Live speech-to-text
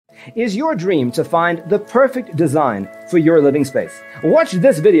Is your dream to find the perfect design for your living space? Watch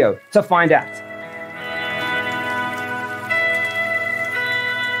this video to find out.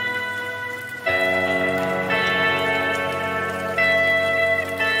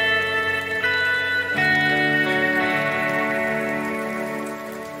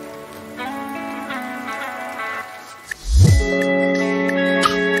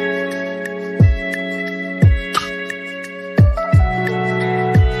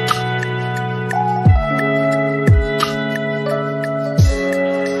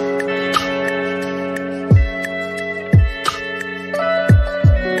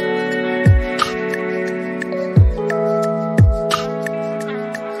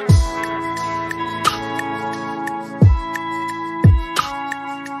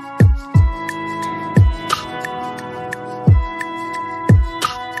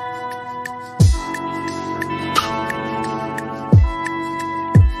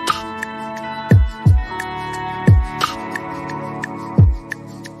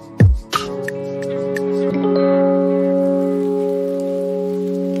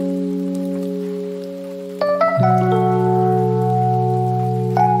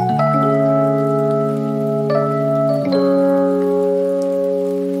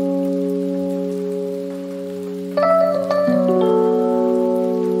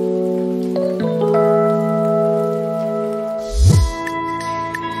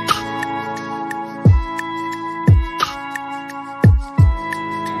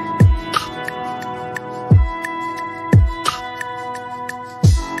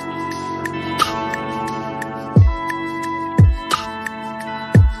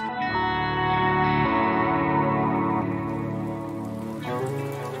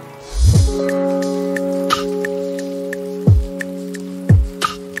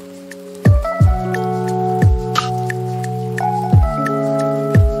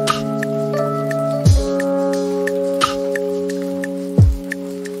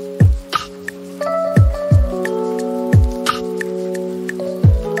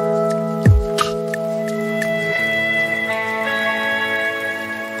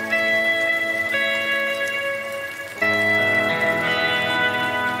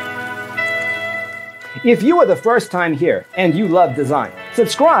 If you are the first time here and you love design,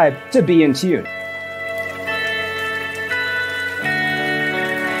 subscribe to Be in Tune.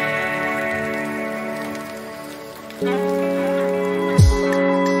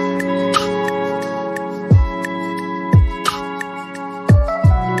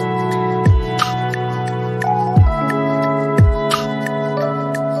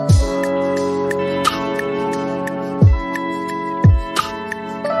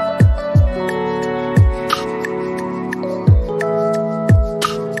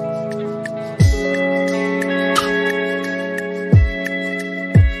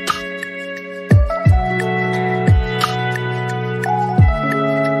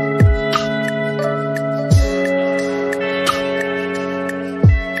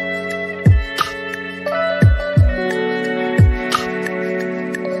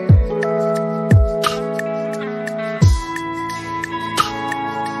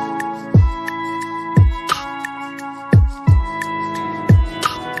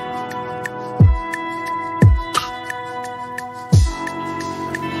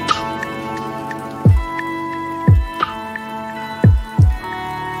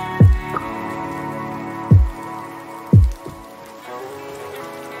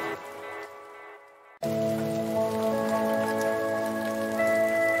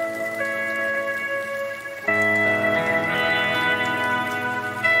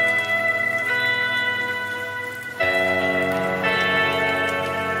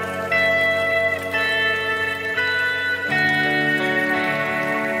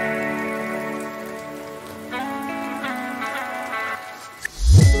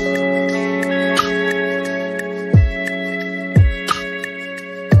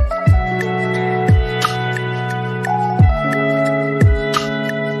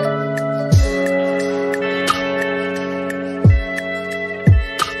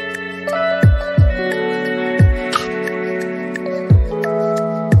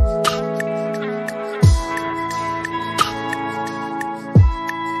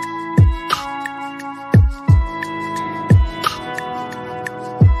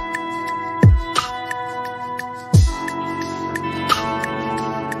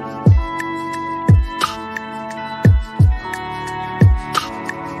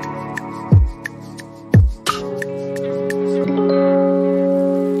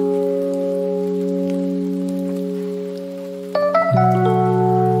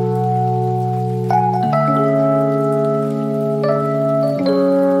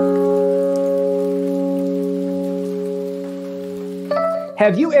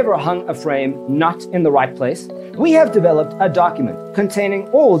 Have you ever hung a frame not in the right place? We have developed a document containing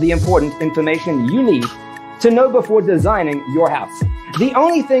all the important information you need to know before designing your house. The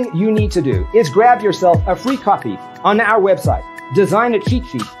only thing you need to do is grab yourself a free copy on our website,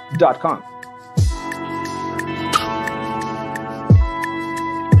 designercheatsheet.com.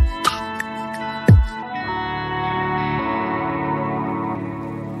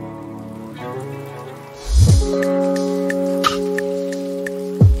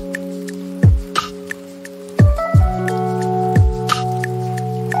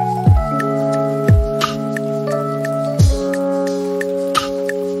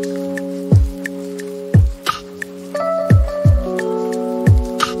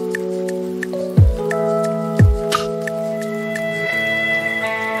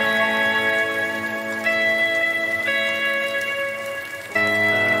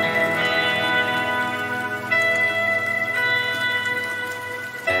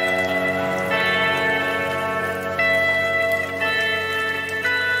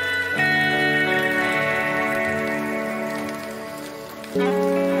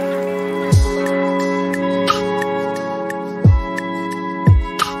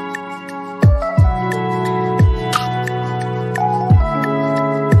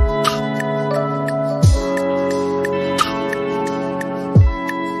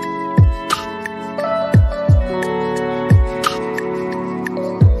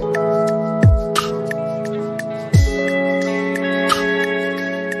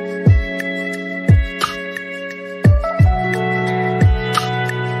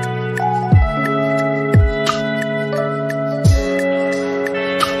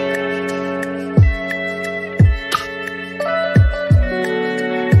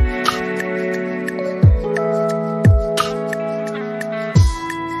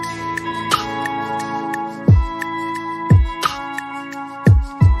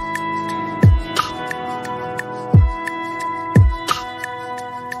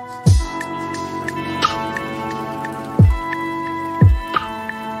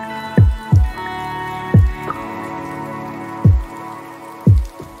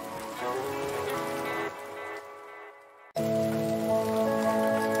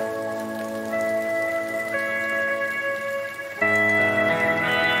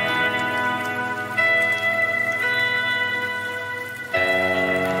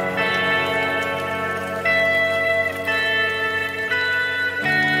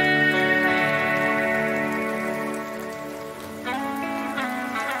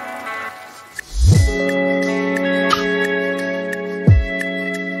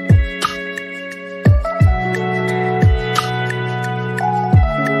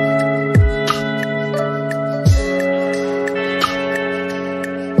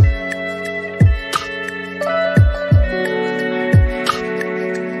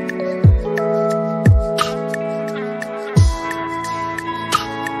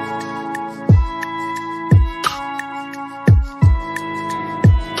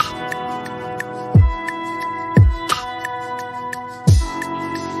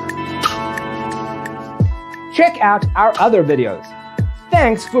 Check out our other videos.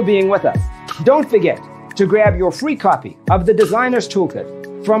 Thanks for being with us. Don't forget to grab your free copy of the Designer's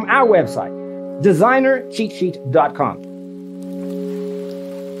Toolkit from our website, designercheatsheet.com.